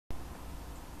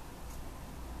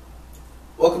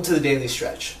Welcome to the daily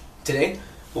stretch. Today,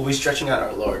 we'll be stretching out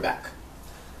our lower back.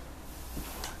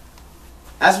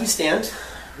 As we stand,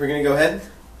 we're going to go ahead,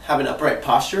 have an upright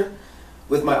posture.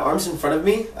 With my arms in front of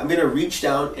me, I'm going to reach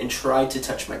down and try to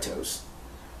touch my toes.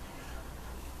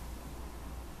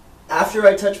 After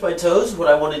I touch my toes, what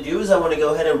I want to do is I want to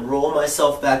go ahead and roll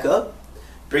myself back up,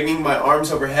 bringing my arms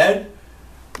overhead,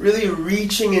 really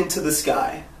reaching into the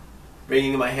sky.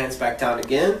 Bringing my hands back down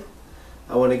again.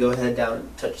 I want to go ahead down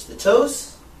and touch the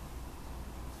toes,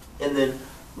 and then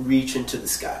reach into the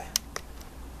sky.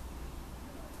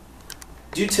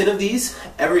 Do 10 of these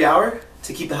every hour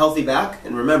to keep a healthy back,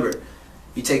 and remember,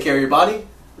 you take care of your body,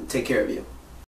 and take care of you.